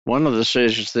one of the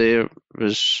surgeons there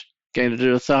was going to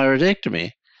do a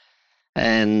thyroidectomy.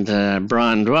 And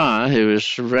Brian Dwyer, who was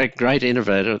a great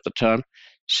innovator at the time,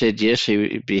 said yes, he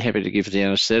would be happy to give the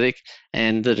anaesthetic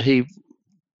and that he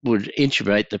would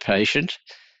intubate the patient.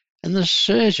 And the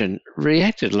surgeon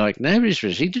reacted like nobody's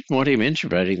business. He didn't want him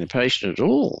intubating the patient at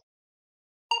all.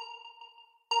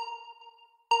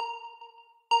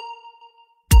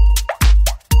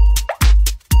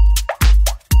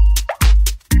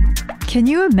 Can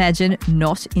you imagine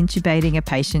not intubating a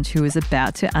patient who is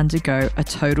about to undergo a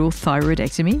total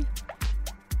thyroidectomy?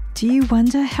 Do you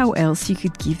wonder how else you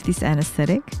could give this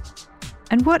anaesthetic?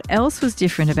 And what else was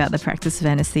different about the practice of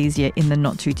anaesthesia in the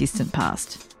not too distant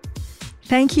past?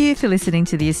 Thank you for listening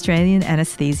to the Australian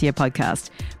Anaesthesia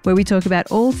Podcast, where we talk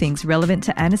about all things relevant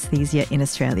to anaesthesia in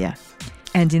Australia.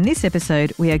 And in this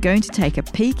episode, we are going to take a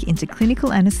peek into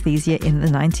clinical anaesthesia in the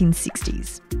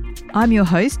 1960s. I'm your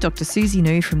host, Dr. Susie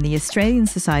New from the Australian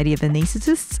Society of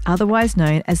Anaesthetists, otherwise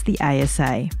known as the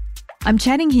ASA. I'm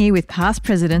chatting here with past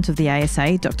president of the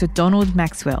ASA, Dr. Donald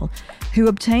Maxwell, who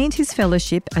obtained his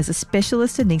fellowship as a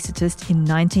specialist anaesthetist in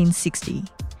 1960.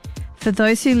 For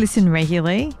those who listen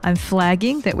regularly, I'm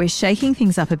flagging that we're shaking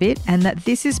things up a bit and that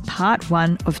this is part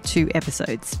 1 of 2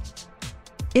 episodes.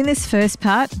 In this first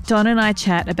part, Don and I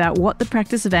chat about what the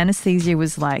practice of anaesthesia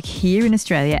was like here in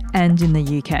Australia and in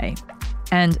the UK.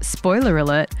 And spoiler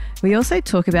alert, we also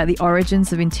talk about the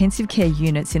origins of intensive care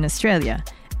units in Australia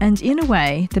and, in a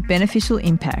way, the beneficial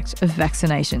impact of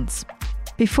vaccinations.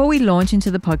 Before we launch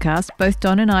into the podcast, both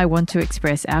Don and I want to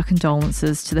express our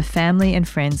condolences to the family and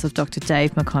friends of Dr.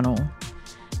 Dave McConnell.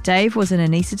 Dave was an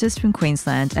anaesthetist from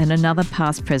Queensland and another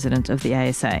past president of the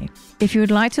ASA. If you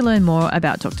would like to learn more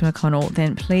about Dr. McConnell,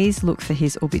 then please look for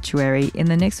his obituary in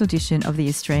the next edition of the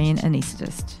Australian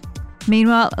Anaesthetist.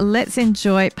 Meanwhile, let's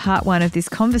enjoy part 1 of this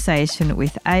conversation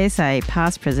with ASA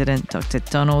past president Dr.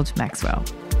 Donald Maxwell.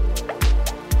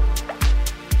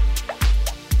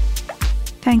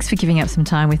 Thanks for giving up some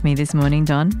time with me this morning,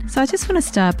 Don. So I just want to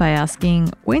start by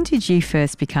asking, when did you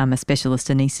first become a specialist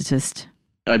anaesthetist?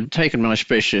 I'd taken my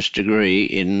specialist degree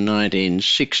in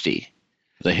 1960.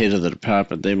 The head of the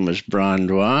department then was Brian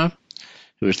Dwyer,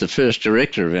 who was the first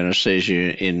director of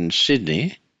anaesthesia in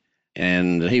Sydney,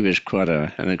 and he was quite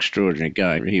an extraordinary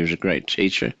guy. He was a great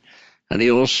teacher, and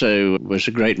he also was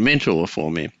a great mentor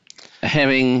for me.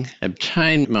 Having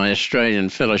obtained my Australian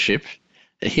fellowship,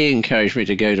 he encouraged me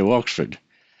to go to Oxford,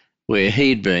 where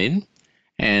he'd been,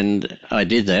 and I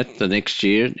did that the next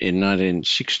year in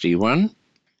 1961.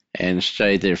 And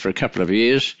stayed there for a couple of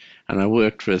years, and I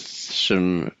worked with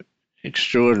some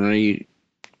extraordinary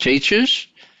teachers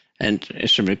and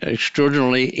some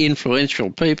extraordinarily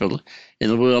influential people in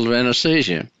the world of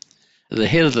anaesthesia. The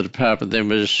head of the department then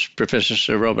was Professor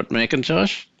Sir Robert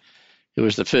McIntosh, who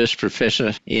was the first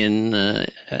professor in an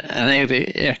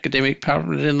academic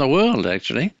department in the world,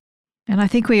 actually. And I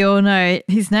think we all know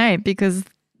his name because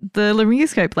the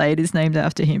laryngoscope blade is named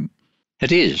after him.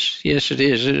 It is. Yes, it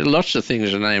is. Lots of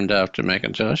things are named after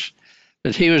McIntosh,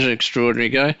 but he was an extraordinary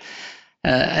guy.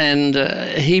 And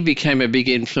he became a big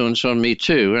influence on me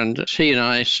too. And he and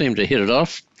I seemed to hit it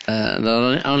off. I'd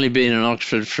only been in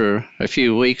Oxford for a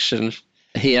few weeks, and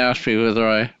he asked me whether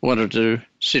I wanted to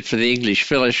sit for the English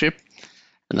fellowship.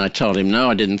 And I told him no,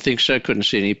 I didn't think so. Couldn't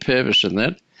see any purpose in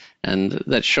that. And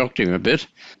that shocked him a bit.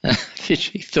 He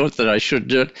thought that I should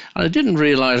do it. I didn't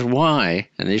realise why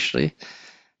initially.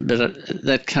 But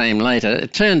that came later.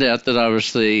 It turned out that I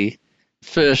was the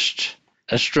first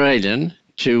Australian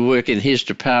to work in his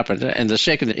department and the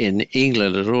second in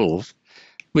England at all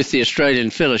with the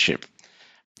Australian Fellowship.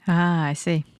 Ah, I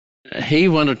see. He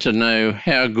wanted to know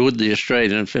how good the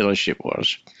Australian Fellowship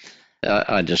was,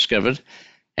 I discovered,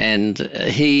 and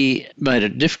he made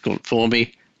it difficult for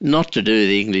me not to do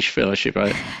the English Fellowship.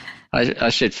 I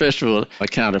said, first of all, I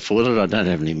can't afford it. I don't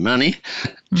have any money.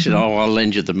 He said, oh, I'll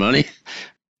lend you the money.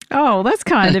 Oh, that's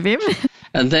kind of him.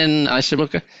 And then I said,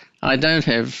 look, I don't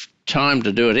have time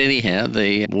to do it anyhow.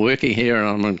 The working here, and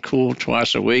I'm on call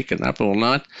twice a week and up all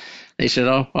night. He said,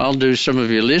 oh, I'll do some of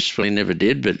your lists. Well, he never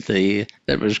did, but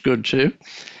that was good too.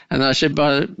 And I said,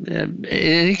 in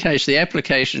any case, the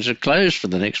applications are closed for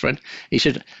the next one. He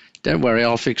said, don't worry,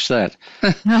 I'll fix that.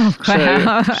 Oh,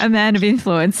 wow, a man of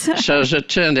influence. So as it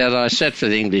turned out, I sat for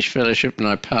the English Fellowship and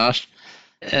I passed.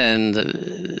 And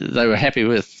they were happy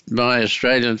with my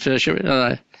Australian fellowship, and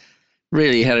I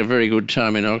really had a very good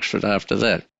time in Oxford after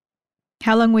that.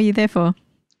 How long were you there for?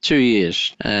 2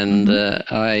 years, and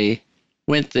I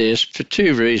went there for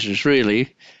 2 reasons,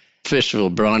 really. First of all,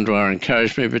 Brian Dwyer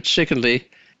encouraged me, but secondly,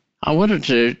 I wanted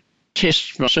to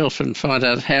test myself and find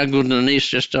out how good an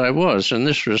anaesthetist I was. And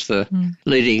this was the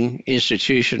leading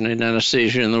institution in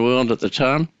anaesthesia in the world at the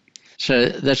time. So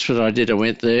that's what I did. I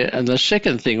went there. And the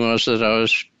second thing was that I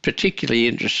was particularly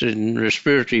interested in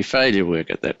respiratory failure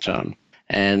work at that time.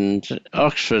 And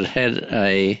Oxford had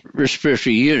a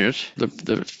respiratory unit,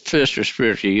 the first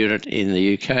respiratory unit in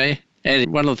the UK,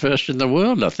 and one of the first in the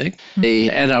world, I think.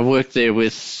 And I worked there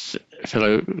with a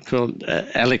fellow called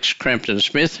Alex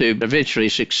Crampton-Smith, who eventually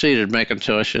succeeded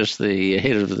McIntosh as the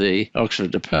head of the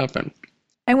Oxford department.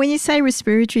 And when you say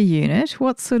respiratory unit,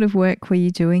 what sort of work were you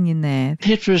doing in there?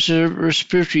 It was a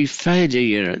respiratory failure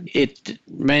unit. It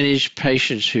managed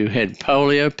patients who had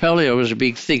polio. Polio was a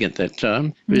big thing at that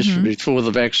time. It was before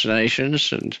the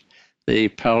vaccinations and the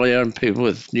polio and people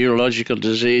with neurological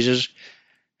diseases.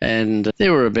 And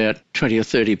there were about 20 or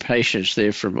 30 patients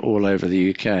there from all over the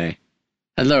UK.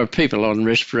 And there were people on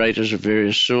respirators of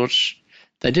various sorts.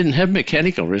 They didn't have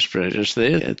mechanical respirators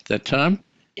there at that time.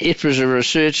 It was a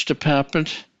research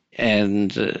department,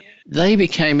 and they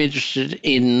became interested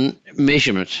in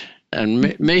measurement.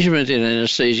 And measurement in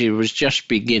anaesthesia was just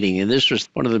beginning, and this was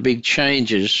one of the big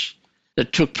changes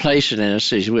that took place in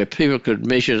anaesthesia, where people could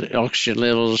measure oxygen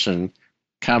levels and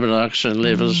carbon dioxide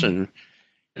levels and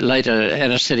later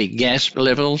anaesthetic gas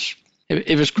levels.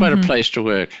 It was quite a place to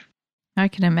work. I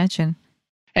can imagine.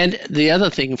 And the other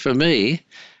thing for me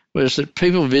was that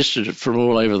people visited from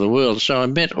all over the world. So I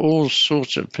met all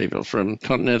sorts of people from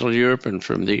continental Europe and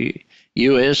from the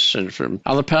US and from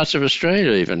other parts of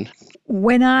Australia even.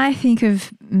 When I think of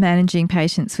managing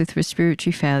patients with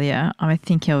respiratory failure, I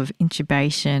think of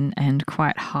intubation and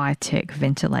quite high-tech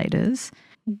ventilators.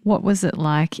 What was it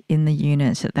like in the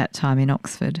unit at that time in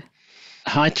Oxford?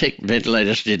 High-tech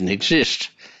ventilators didn't exist.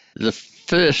 The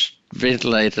first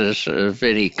ventilators of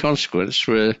any consequence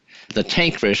were the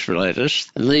tank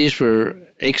respirators, and these were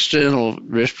external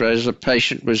respirators. The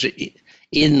patient was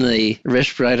in the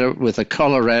respirator with a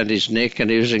collar around his neck and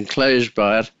he was enclosed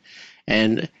by it,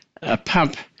 and a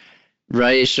pump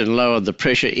raised and lowered the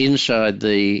pressure inside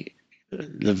the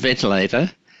ventilator,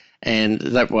 and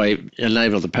that way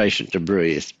enabled the patient to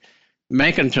breathe.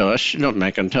 Nuffield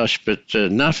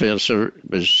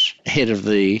was head of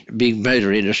the big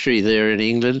motor industry there in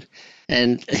England,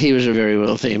 and he was a very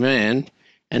wealthy man,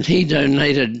 and he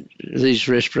donated these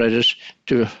respirators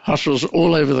to hospitals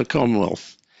all over the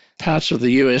Commonwealth, parts of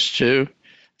the US too,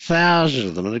 thousands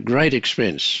of them at a great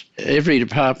expense. Every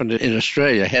department in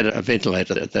Australia had a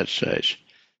ventilator at that stage.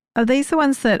 Are these the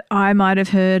ones that I might have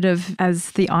heard of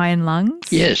as the iron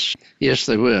lungs? Yes,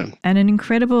 they were. And an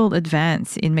incredible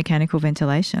advance in mechanical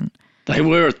ventilation. They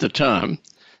were at the time.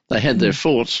 They had their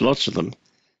faults, lots of them,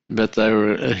 but they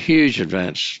were a huge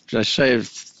advance. They saved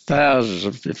thousands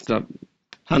of, if not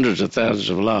hundreds of thousands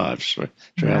of lives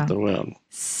throughout the world.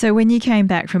 So when you came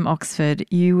back from Oxford,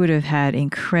 you would have had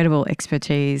incredible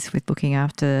expertise with looking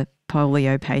after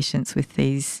polio patients with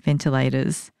these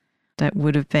ventilators. That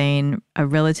would have been a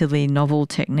relatively novel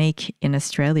technique in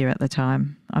Australia at the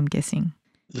time, I'm guessing.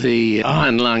 The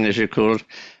iron lung, as you call it,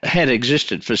 had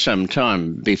existed for some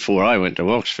time before I went to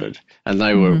Oxford, and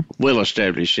they were well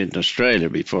established in Australia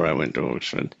before I went to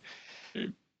Oxford.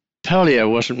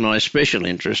 Polio wasn't my special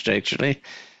interest, actually.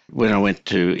 When I went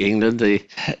to England, the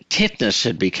tetanus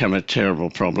had become a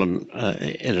terrible problem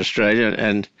in Australia,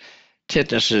 and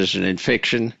tetanus is an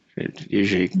infection. It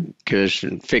usually occurs in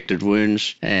infected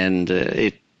wounds, and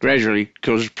it gradually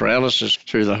causes paralysis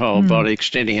through the whole body,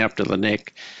 extending up to the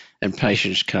neck, and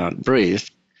patients can't breathe.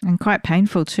 And quite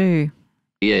painful too.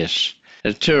 Yes,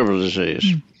 a terrible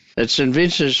disease. At St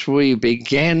Vincent's, we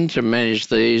began to manage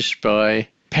these by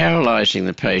paralysing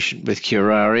the patient with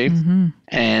curare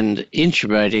and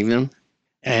intubating them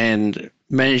and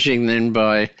managing them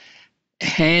by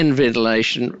hand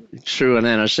ventilation through an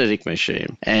anaesthetic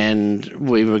machine. And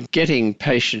we were getting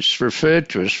patients referred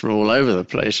to us from all over the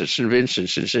place at St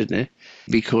Vincent's in Sydney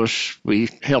because we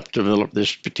helped develop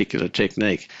this particular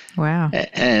technique. Wow.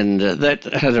 And that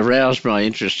had aroused my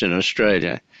interest in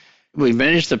Australia. We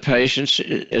managed the patients,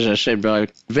 as I said, by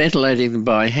ventilating them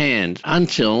by hand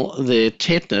until their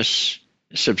tetanus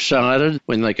subsided,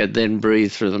 when they could then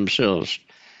breathe for themselves.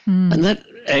 And that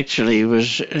actually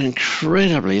was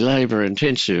incredibly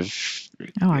labour-intensive.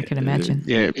 Oh, I can imagine.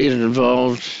 It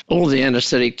involved all the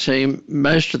anaesthetic team.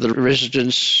 Most of the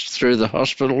residents through the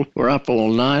hospital were up all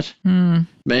night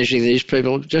managing these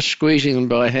people, just squeezing them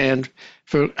by hand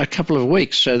for a couple of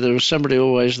weeks, so there was somebody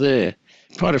always there.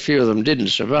 Quite a few of them didn't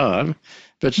survive,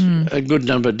 but a good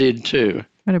number did too.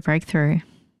 What a breakthrough.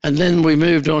 And then we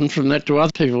moved on from that to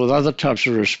other people with other types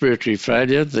of respiratory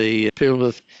failure, the people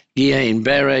with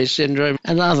Guillain-Barré syndrome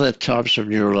and other types of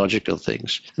neurological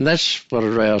things. And that's what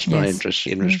aroused my interest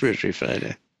in respiratory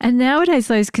failure. And nowadays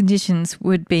those conditions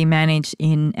would be managed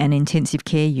in an intensive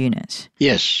care unit.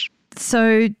 Yes.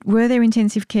 So were there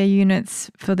intensive care units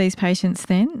for these patients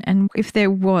then? And if there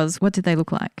was, what did they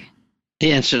look like?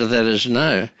 The answer to that is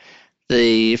no.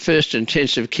 The first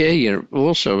intensive care unit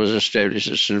also was established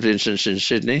at St Vincent's in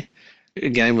Sydney,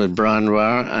 again with Brian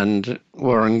Dwyer, and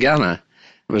Warren Gunner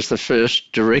was the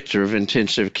first director of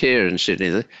intensive care in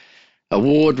Sydney. A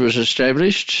ward was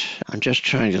established. I'm just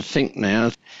trying to think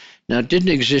now. Now, it didn't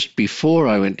exist before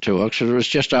I went to Oxford. It was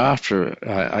just after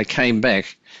I came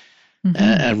back.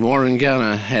 And Warren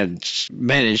Gunner had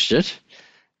managed it.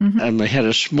 And we had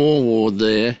a small ward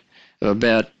there of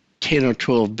about 10 or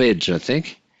 12 beds, I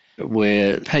think,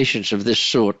 where patients of this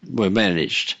sort were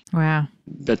managed. Wow.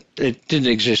 But it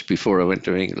didn't exist before I went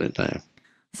to England, no.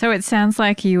 So it sounds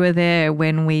like you were there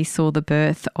when we saw the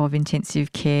birth of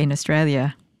intensive care in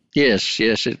Australia. Yes,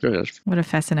 it was. What a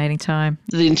fascinating time.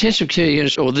 The intensive care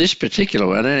units, or this particular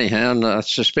one anyhow, and I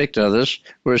suspect others,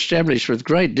 were established with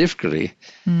great difficulty.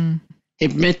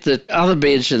 It meant that other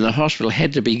beds in the hospital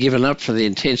had to be given up for the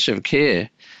intensive care.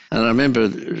 And I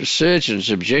remember surgeons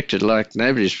objected like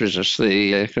nobody's business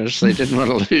because they didn't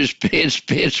want to lose beds.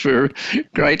 Beds were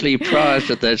greatly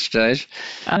prized at that stage.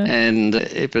 And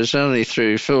it was only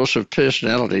through force of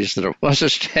personalities that it was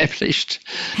established.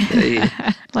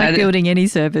 Like building any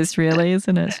service, really,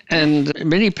 isn't it? And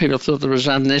many people thought it was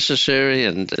unnecessary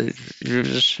and it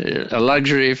was a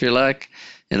luxury, if you like,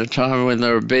 in a time when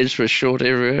there were beds were short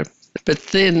everywhere. But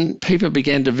then people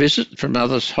began to visit from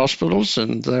other hospitals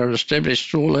and they were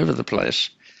established all over the place.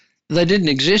 They didn't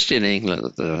exist in England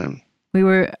at the time. We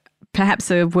were perhaps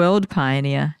a world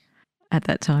pioneer at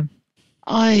that time.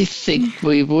 I think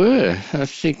we were.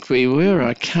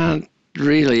 I can't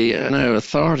really know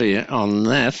authority on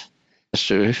that as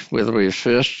to whether we were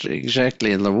first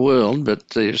exactly in the world,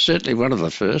 but certainly one of the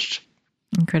first.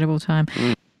 Incredible time.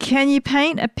 Can you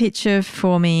paint a picture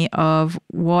for me of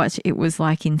what it was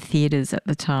like in theatres at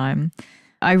the time?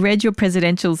 I read your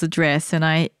presidential's address and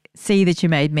I see that you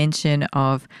made mention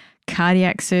of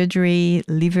cardiac surgery,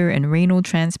 liver and renal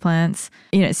transplants.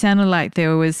 It sounded like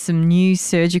there was some new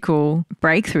surgical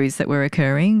breakthroughs that were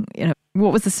occurring.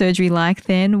 What was the surgery like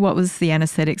then? What was the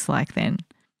anaesthetics like then?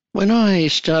 When I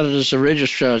started as a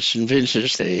registrar at St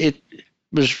Vincent's, it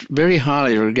was very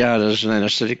highly regarded as an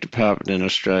anaesthetic department in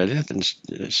Australia, and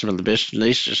some of the best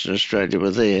anaesthetists in Australia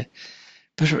were there.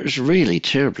 But it was really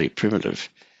terribly primitive.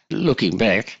 Looking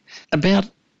back, about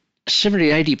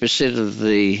 70-80% of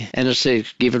the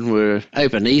anaesthetics given were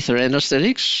open ether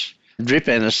anaesthetics, drip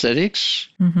anaesthetics.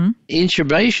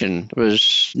 Intubation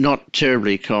was not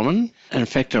terribly common. In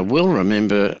fact, I will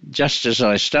remember just as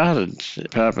I started the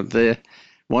department there,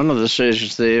 one of the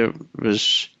surgeons there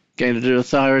was going to do a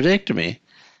thyroidectomy.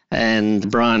 And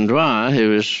Brian Dwyer, who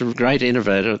was a great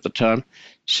innovator at the time,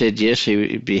 said yes, he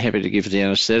would be happy to give the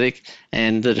anaesthetic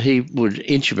and that he would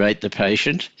intubate the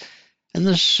patient. And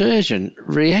the surgeon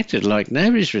reacted like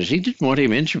nobody's business. He didn't want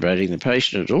him intubating the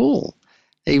patient at all.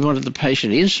 He wanted the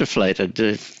patient insufflated.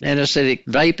 The anaesthetic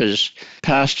vapours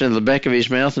passed in the back of his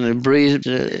mouth and he breathed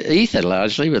ether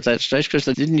largely at that stage because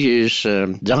they didn't use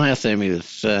diathermy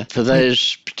for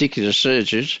those particular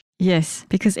surgeries. Yes,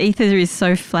 because ether is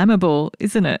so flammable,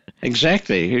 isn't it?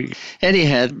 Exactly.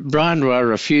 Anyhow, Brian Dwyer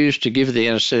refused to give the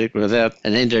anaesthetic without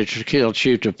an endotracheal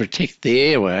tube to protect the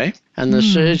airway, and the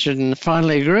surgeon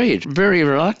finally agreed, very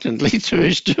reluctantly, to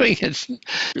his doing it.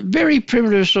 Very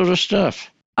primitive sort of stuff.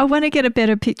 I want to get a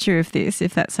better picture of this,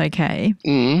 if that's okay.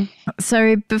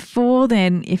 So before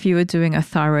then, if you were doing a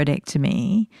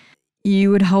thyroidectomy,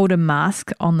 you would hold a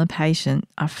mask on the patient.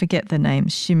 I forget the name,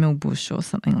 Schimmelbusch or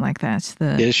something like that.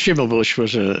 Yes, Schimmelbusch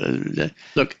was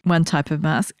one type of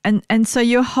mask. And so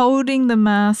you're holding the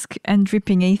mask and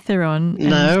dripping ether on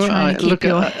and trying to keep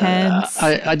your hands...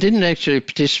 I didn't actually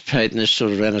participate in this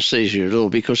sort of anaesthesia at all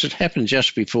because it happened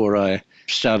just before I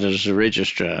started as a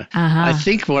registrar. I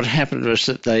think what happened was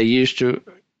that they used to,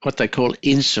 what they call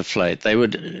insufflate. They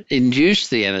would induce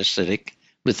the anaesthetic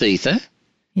with ether.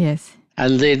 Yes.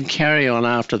 And then carry on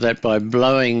after that by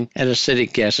blowing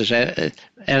anaesthetic gases,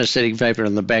 anaesthetic vapour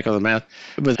in the back of the mouth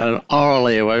with an oral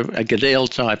airway, a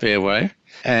Goodell-type airway,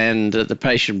 and the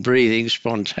patient breathing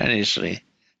spontaneously.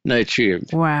 No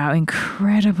tube. Wow,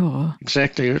 incredible.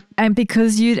 Exactly. And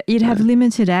because you'd have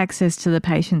limited access to the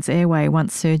patient's airway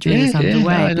once surgery is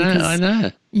underway. I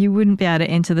know. You wouldn't be able to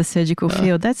enter the surgical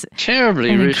field. That's terribly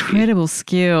an risky. Incredible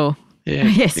skill. Yeah,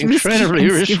 yes, incredibly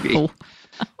risky.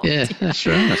 Yeah, that's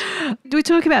right. We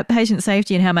talk about patient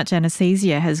safety and how much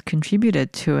anaesthesia has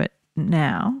contributed to it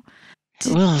now.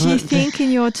 Do you think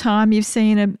in your time you've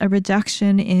seen a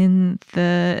reduction in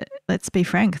let's be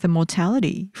frank, the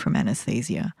mortality from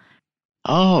anaesthesia?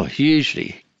 Oh,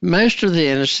 hugely. Most of the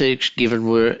anaesthetics given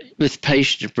were with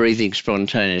patients breathing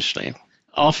spontaneously,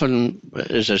 often,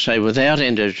 as I say, without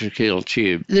endotracheal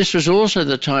tube. This was also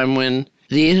the time when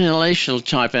the inhalational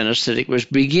type anaesthetic was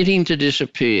beginning to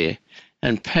disappear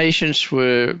and patients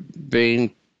were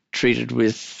being treated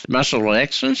with muscle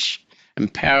relaxants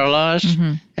and paralysed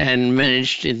and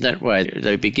managed in that way.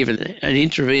 They'd be given an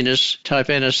intravenous type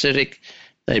anaesthetic,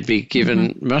 they'd be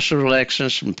given muscle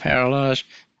relaxants and paralysed,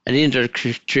 an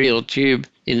endotracheal tube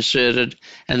inserted,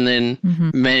 and then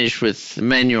managed with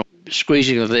manual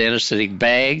squeezing of the anaesthetic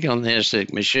bag on the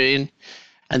anaesthetic machine,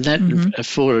 and that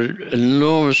afforded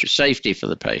enormous safety for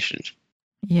the patient.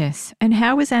 Yes. And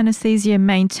how was anaesthesia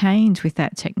maintained with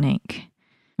that technique?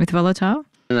 With volatile?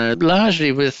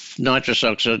 Largely with nitrous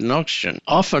oxide and oxygen,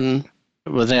 often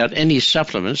without any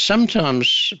supplements.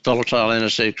 Sometimes volatile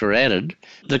anaesthetics were added.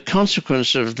 The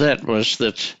consequence of that was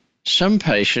that some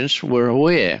patients were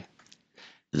aware.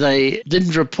 They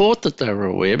didn't report that they were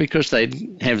aware because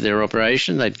they'd have their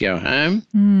operation, they'd go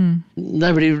home.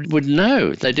 Nobody would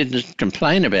know. They didn't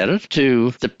complain about it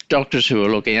to the doctors who were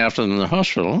looking after them in the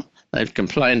hospital. They'd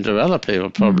complain to other people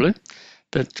probably.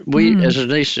 But we as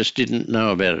anaesthetists didn't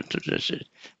know about it.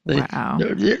 Wow.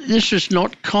 This was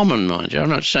not common, mind you. I'm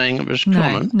not saying it was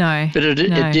common, but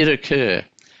it did occur.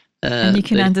 And you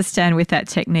can understand with that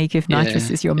technique if nitrous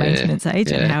is your maintenance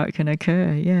agent, how it can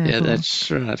occur. Yeah,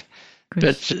 that's right. Good.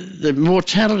 But the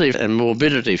mortality and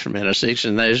morbidity from anaesthetics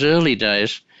in those early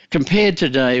days, compared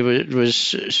today,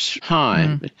 was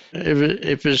high.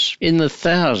 It was in the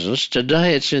thousands.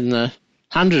 Today it's in the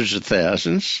hundreds of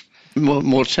thousands.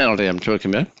 Mortality I'm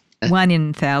talking about. 1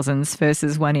 in thousands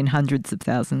versus 1 in hundreds of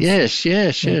thousands. Yes.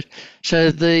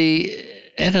 So the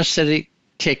anaesthetic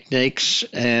techniques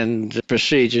and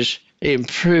procedures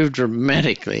improved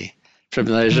dramatically from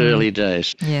those early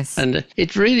days. Yes. And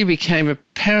it really became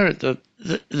apparent that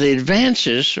the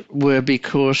advances were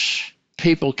because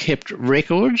people kept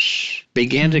records,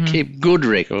 began to keep good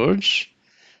records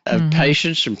of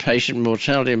patients and patient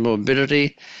mortality and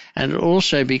morbidity, and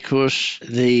also because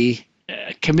the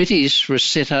committees were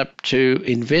set up to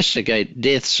investigate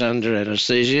deaths under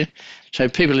anaesthesia. So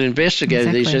people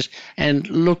investigated these deaths and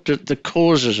looked at the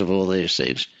causes of all these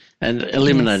things and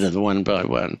eliminated them one by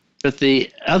one. But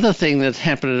the other thing that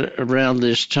happened around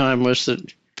this time was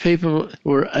that people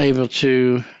were able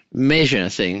to measure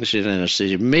things in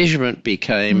anaesthesia. Measurement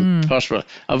became possible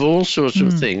of all sorts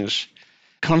of things.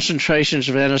 Concentrations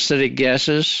of anaesthetic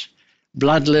gases,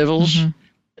 blood levels.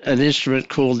 An instrument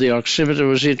called the oximeter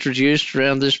was introduced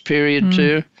around this period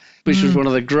too, which was one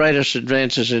of the greatest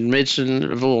advances in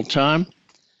medicine of all time.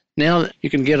 Now you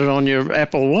can get it on your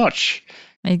Apple Watch.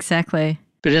 Exactly.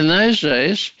 But in those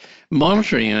days,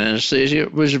 monitoring anaesthesia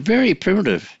was very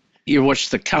primitive. You watched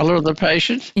the colour of the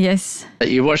patient. Yes.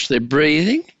 You watched their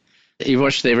breathing. You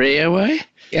watched their airway.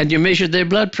 And you measured their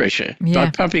blood pressure by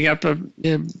pumping up a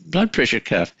blood pressure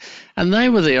cuff. And they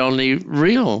were the only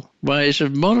real ways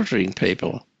of monitoring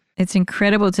people. It's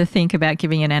incredible to think about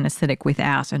giving an anaesthetic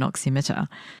without an oximeter.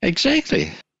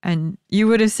 Exactly. And you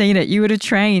would have seen it. You would have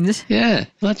trained. Yeah,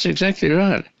 that's exactly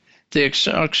right. The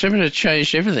oximeter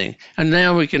changed everything. And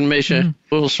now we can measure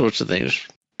all sorts of things.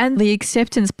 And the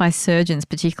acceptance by surgeons,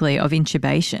 particularly of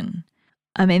intubation,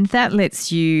 I mean, that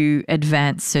lets you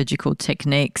advance surgical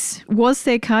techniques. Was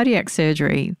there cardiac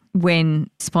surgery when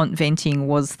spont venting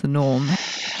was the norm?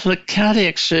 The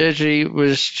cardiac surgery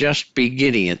was just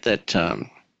beginning at that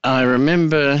time. I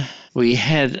remember we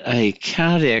had a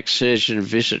cardiac surgeon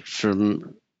visit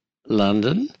from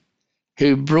London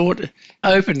who brought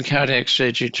open cardiac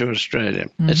surgery to Australia.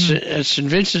 At St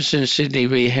Vincent's in Sydney,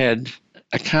 we had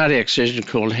a cardiac surgeon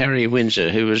called Harry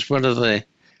Windsor, who was one of the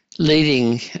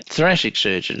leading thoracic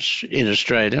surgeons in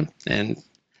Australia and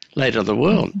later the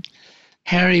world.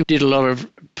 Harry did a lot of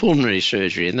pulmonary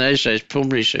surgery. In those days,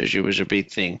 pulmonary surgery was a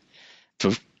big thing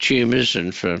for tumours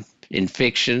and for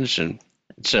infections and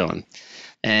so on.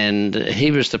 And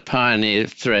he was the pioneer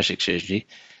of thoracic surgery.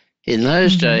 In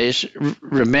those days,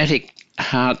 rheumatic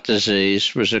heart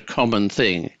disease was a common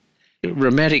thing.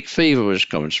 Rheumatic fever was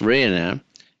common. It's rare now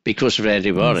because of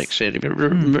antibiotics.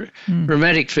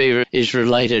 Rheumatic fever is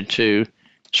related to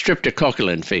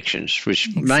streptococcal infections,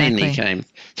 which mainly came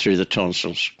through the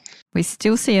tonsils. We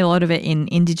still see a lot of it in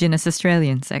Indigenous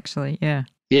Australians, actually, yeah.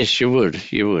 Yes, you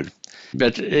would.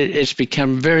 But it's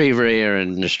become very rare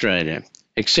in Australia,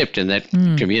 except in that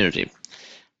community.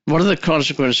 One of the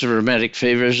consequences of rheumatic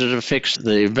fever is it affects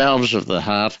the valves of the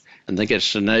heart and they get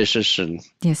stenosis and...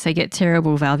 Yes, they get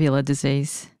terrible valvular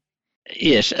disease.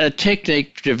 Yes, a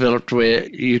technique developed where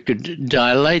you could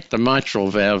dilate the mitral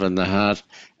valve in the heart,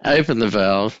 open the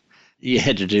valve. You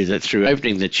had to do that through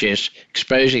opening the chest,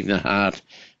 exposing the heart,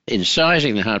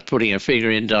 incising the heart, putting a finger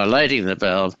in, dilating the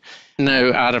valve.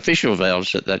 No artificial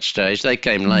valves at that stage. They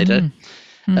came later.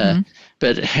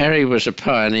 But Harry was a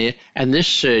pioneer, and this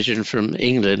surgeon from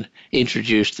England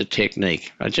introduced the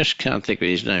technique. I just can't think of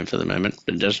his name for the moment,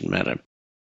 but it doesn't matter.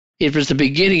 It was the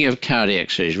beginning of cardiac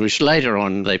surgery, which later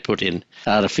on they put in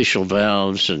artificial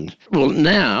valves. And well,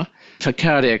 now for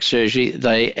cardiac surgery,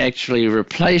 they actually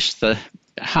replace the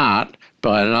heart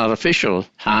by an artificial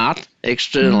heart,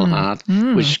 external heart,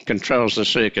 which controls the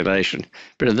circulation.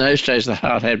 But in those days, the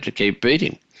heart had to keep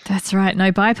beating. That's right.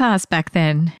 No bypass back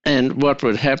then. And what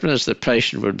would happen is the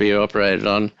patient would be operated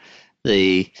on,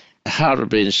 the heart would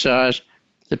be incised,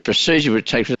 the procedure would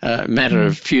take a matter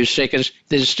of a few seconds,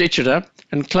 then stitch it up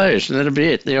and close, and that'd be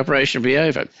it. The operation would be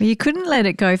over. Well, you couldn't let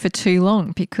it go for too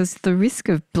long because the risk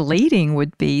of bleeding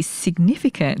would be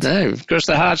significant. No, because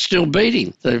the heart's still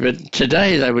beating. But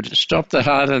today they would stop the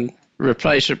heart and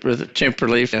replace it with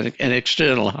temporarily an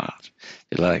external heart,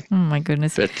 if you like. Oh, my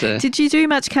goodness. But, did you do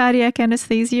much cardiac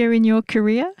anaesthesia in your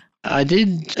career? I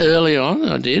did early on,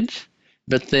 I did.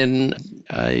 But then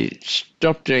I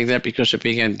stopped doing that because I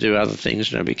began to do other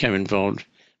things and I became involved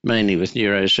mainly with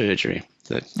neurosurgery.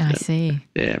 I see.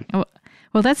 Yeah.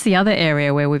 Well, that's the other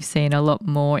area where we've seen a lot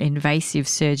more invasive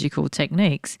surgical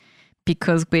techniques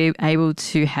because we're able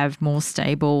to have more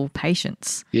stable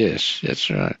patients. Yes, that's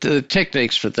right. The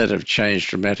techniques for that have changed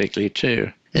dramatically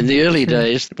too. In the early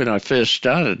days, when I first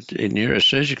started in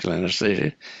neurosurgical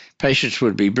anaesthesia, patients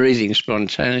would be breathing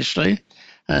spontaneously.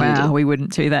 Wow, we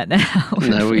wouldn't do that now.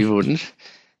 No, we wouldn't.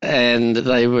 And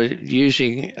they were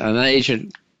using an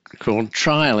agent called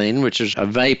trilene, which is a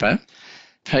vapour.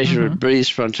 Patient would breathe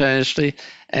spontaneously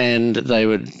and they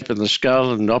would open the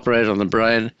skull and operate on the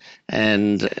brain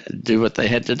and do what they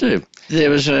had to do. There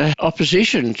was an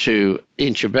opposition to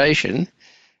intubation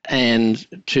and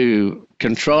to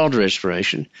controlled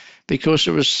respiration because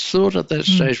it was thought at that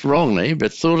stage, wrongly,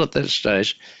 but thought at that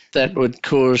stage that would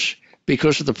cause,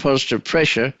 because of the positive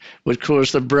pressure, would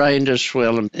cause the brain to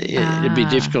swell and it'd be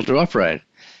difficult to operate.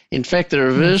 In fact, the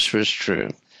reverse was true.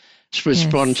 With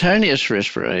spontaneous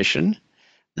respiration,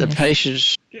 the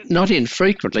patients, not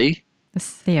infrequently... The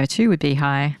CO2 would be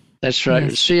high. That's right.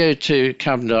 Yes. CO2,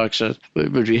 carbon dioxide,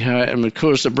 would be high and would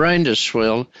cause the brain to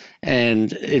swell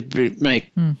and it would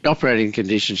make operating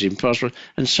conditions impossible.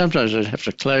 And sometimes they'd have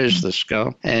to close the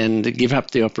skull and give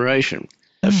up the operation.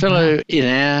 A fellow in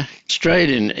our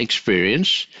Australian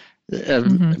experience, a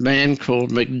man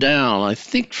called McDowell, I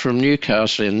think from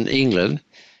Newcastle in England,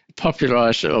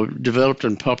 popularised or developed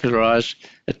and popularised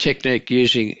a technique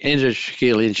using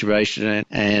endotracheal intubation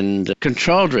and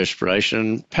controlled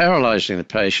respiration, paralysing the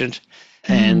patient,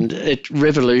 and it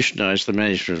revolutionised the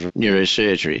management of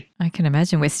neurosurgery. I can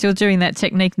imagine. We're still doing that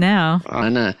technique now. I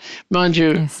know. Mind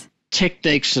you,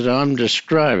 techniques that I'm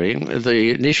describing,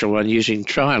 the initial one using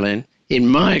trilene, in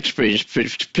my experience,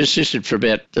 persisted for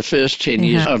about the first 10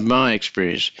 years of my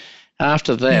experience.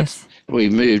 After that, we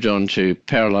moved on to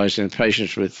paralysing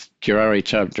patients with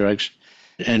curare-type drugs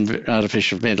and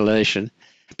artificial ventilation.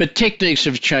 But techniques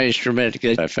have changed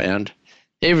dramatically, I found.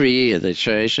 Every year they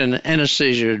changed, and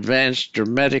anaesthesia advanced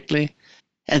dramatically.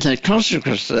 And the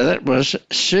consequence of that was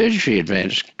surgery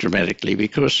advanced dramatically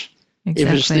because it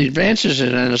was the advances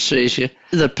in anaesthesia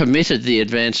that permitted the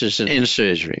advances in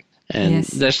surgery. And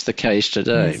that's the case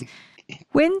today.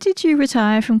 When did you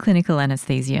retire from clinical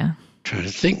anaesthesia? Trying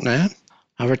to think now.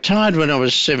 I retired when I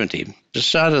was 70.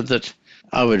 Decided that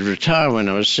I would retire when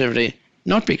I was 70,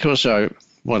 not because I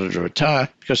wanted to retire,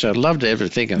 because I loved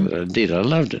everything that I did. I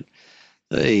loved it.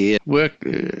 The work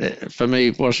for me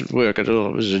wasn't work at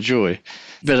all. It was a joy.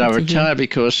 But I retired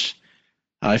because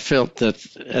I felt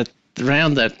that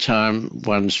around that time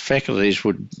one's faculties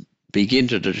would begin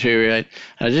to deteriorate.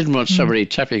 I didn't want somebody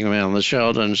tapping me on the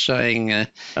shoulder and saying,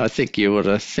 I think you ought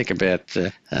to think about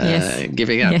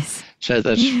giving up. Yes. So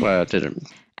that's why I did it.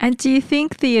 And do you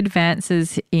think the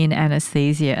advances in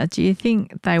anaesthesia, do you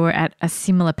think they were at a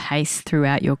similar pace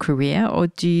throughout your career, or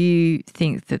do you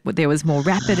think that there was more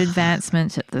rapid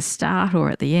advancement at the start or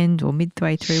at the end or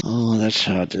midway through? Oh, that's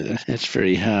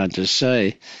very hard to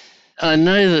say. I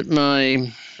know that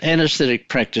my anaesthetic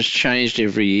practice changed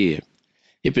every year.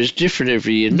 It was different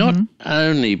every year, not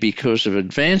only because of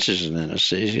advances in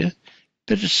anaesthesia,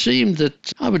 but it seemed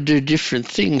that I would do different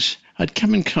things. I'd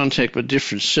come in contact with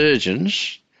different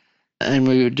surgeons and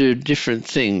we would do different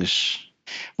things.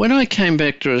 When I came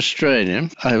back to Australia,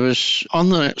 I was on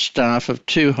the staff of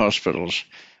 2 hospitals.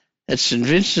 At St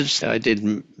Vincent's, I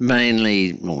did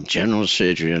mainly more general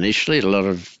surgery initially, a lot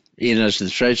of ear, nose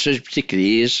and throat surgery, particularly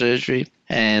ear surgery,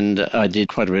 and I did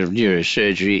quite a bit of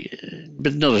neurosurgery,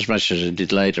 but not as much as I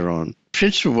did later on.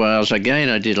 Prince of Wales, again,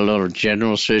 I did a lot of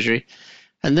general surgery,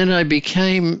 and then I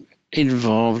became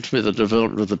involved with the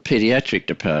development of the paediatric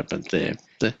department there.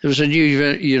 There was a new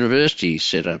university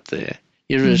set up there,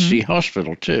 university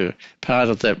hospital too. Part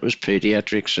of that was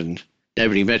paediatrics, and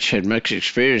nobody had much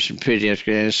experience in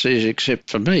paediatric anaesthesia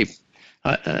except for me,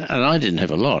 and I didn't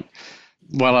have a lot.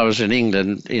 While I was in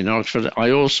England, in Oxford,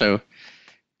 I also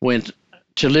went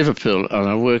to Liverpool, and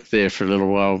I worked there for a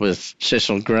little while with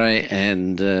Cecil Gray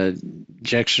and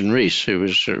Jackson Rees, who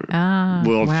was a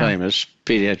world-famous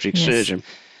paediatric surgeon.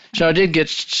 So I did get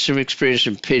some experience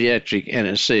in paediatric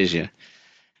anaesthesia.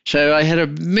 So I had a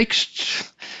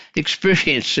mixed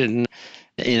experience in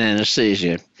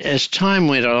anaesthesia. As time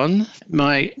went on,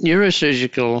 my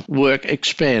neurosurgical work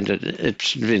expanded at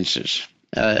St Vincent's.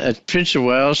 At Prince of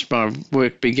Wales, my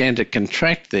work began to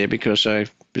contract there because I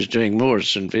was doing more at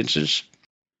St Vincent's.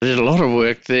 I did a lot of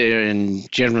work there in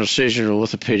general surgery and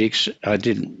orthopedics. I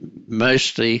did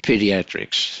mostly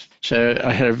pediatrics. So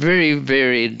I had a very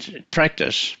varied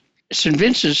practice. St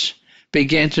Vincent's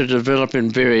began to develop in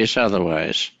various other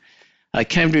ways. I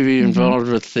came to be involved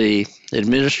with the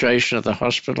administration of the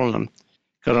hospital and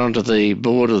got onto the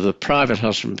board of the private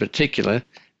hospital in particular,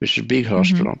 which is a big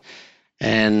hospital.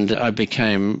 And I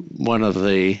became one of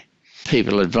the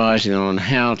people advising on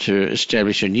how to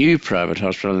establish a new private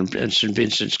hospital in St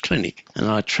Vincent's Clinic. And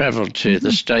I travelled to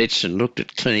the States and looked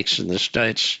at clinics in the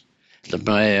States, the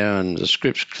Mayo and the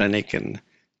Scripps Clinic and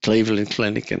Cleveland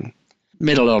Clinic, and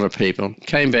met a lot of people.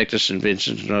 Came back to St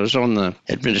Vincent's, and I was on the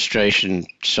administration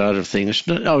side of things.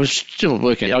 I was still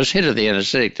working. I was head of the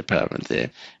anaesthetic department there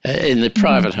in the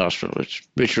private hospital,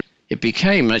 which it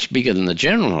became much bigger than the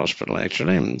general hospital,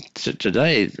 actually. And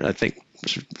today, I think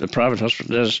the private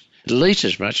hospital does at least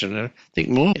as much, and I think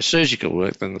more surgical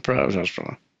work than the private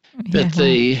hospital. But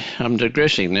I'm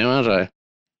digressing now, aren't I?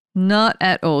 Not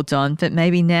at all, Don, but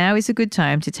maybe now is a good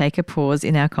time to take a pause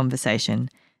in our conversation.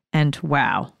 And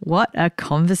wow, what a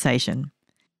conversation.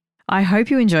 I hope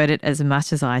you enjoyed it as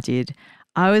much as I did.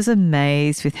 I was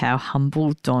amazed with how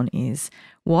humble Don is.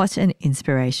 What an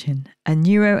inspiration. A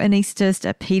neuroanaesthetist,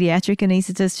 a paediatric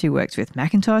anaesthetist who worked with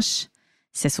Mackintosh,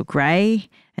 Cecil Gray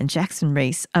and Jackson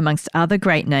Rees, amongst other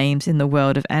great names in the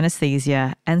world of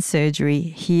anaesthesia and surgery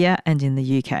here and in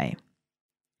the UK.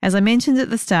 As I mentioned at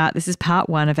the start, this is part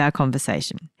 1 of our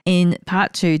conversation. In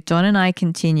part 2, Don and I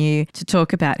continue to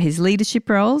talk about his leadership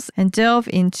roles and delve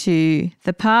into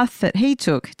the path that he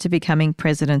took to becoming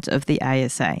president of the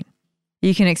ASA.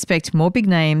 You can expect more big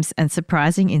names and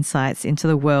surprising insights into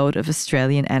the world of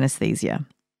Australian anaesthesia.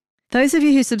 Those of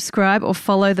you who subscribe or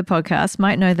follow the podcast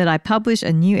might know that I publish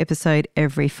a new episode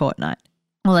every fortnight.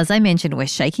 Well, as I mentioned, we're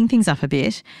shaking things up a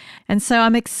bit, and so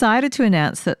I'm excited to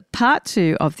announce that part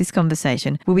 2 of this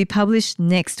conversation will be published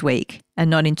next week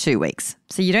and not in 2 weeks.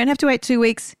 So you don't have to wait 2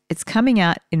 weeks, it's coming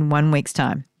out in 1 week's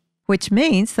time, which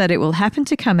means that it will happen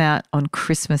to come out on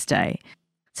Christmas Day.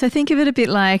 So think of it a bit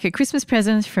like a Christmas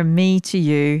present from me to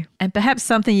you, and perhaps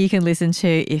something you can listen to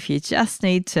if you just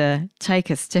need to take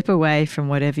a step away from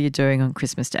whatever you're doing on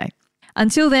Christmas Day.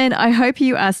 Until then, I hope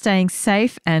you are staying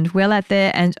safe and well out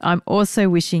there, and I'm also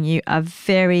wishing you a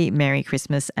very Merry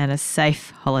Christmas and a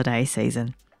safe holiday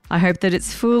season. I hope that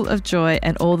it's full of joy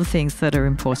and all the things that are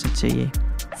important to you.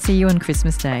 See you on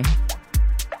Christmas Day.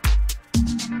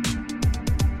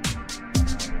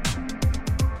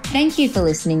 Thank you for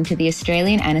listening to the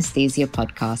Australian Anaesthesia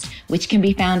Podcast, which can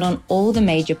be found on all the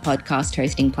major podcast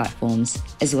hosting platforms,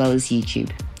 as well as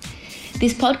YouTube.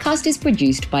 This podcast is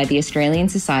produced by the Australian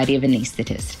Society of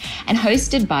Anaesthetists and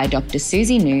hosted by Dr.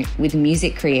 Susie Newt with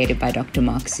music created by Dr.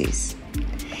 Mark Seuss.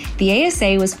 The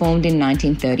ASA was formed in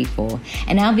 1934,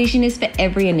 and our vision is for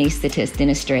every anaesthetist in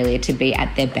Australia to be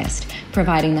at their best,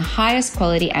 providing the highest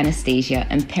quality anaesthesia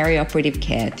and perioperative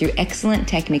care through excellent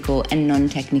technical and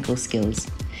non-technical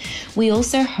skills. We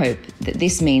also hope that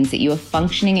this means that you are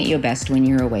functioning at your best when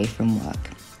you're away from work.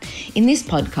 In this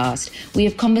podcast, we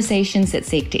have conversations that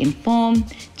seek to inform,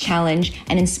 challenge,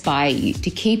 and inspire you to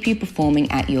keep you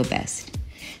performing at your best.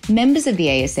 Members of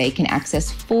the ASA can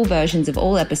access full versions of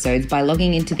all episodes by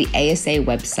logging into the ASA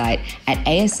website at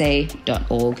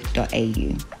asa.org.au.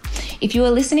 If you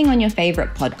are listening on your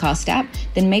favourite podcast app,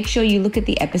 then make sure you look at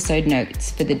the episode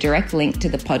notes for the direct link to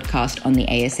the podcast on the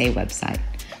ASA website.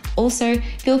 Also,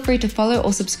 feel free to follow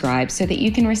or subscribe so that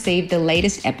you can receive the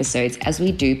latest episodes as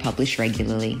we do publish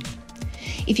regularly.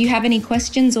 If you have any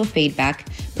questions or feedback,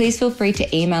 please feel free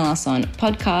to email us on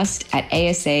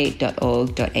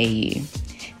podcast@asa.org.au.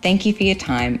 Thank you for your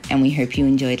time, and we hope you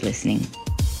enjoyed listening.